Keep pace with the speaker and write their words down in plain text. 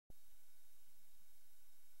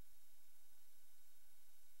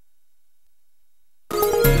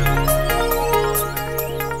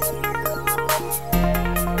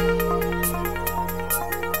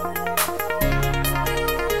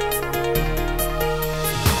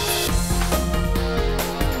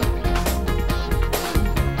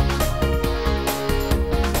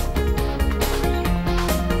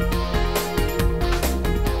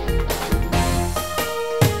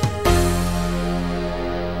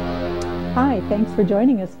Hi, thanks for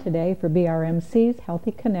joining us today for BRMC's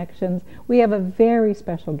Healthy Connections. We have a very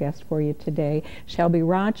special guest for you today. Shelby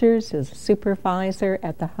Rodgers is a supervisor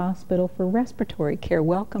at the Hospital for Respiratory Care.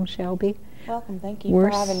 Welcome, Shelby. Welcome. Thank you for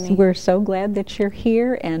having me. We're so glad that you're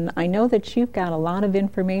here, and I know that you've got a lot of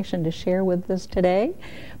information to share with us today.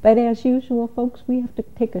 But as usual, folks, we have to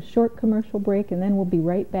take a short commercial break, and then we'll be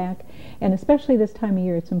right back. And especially this time of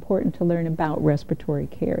year, it's important to learn about respiratory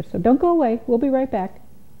care. So don't go away. We'll be right back.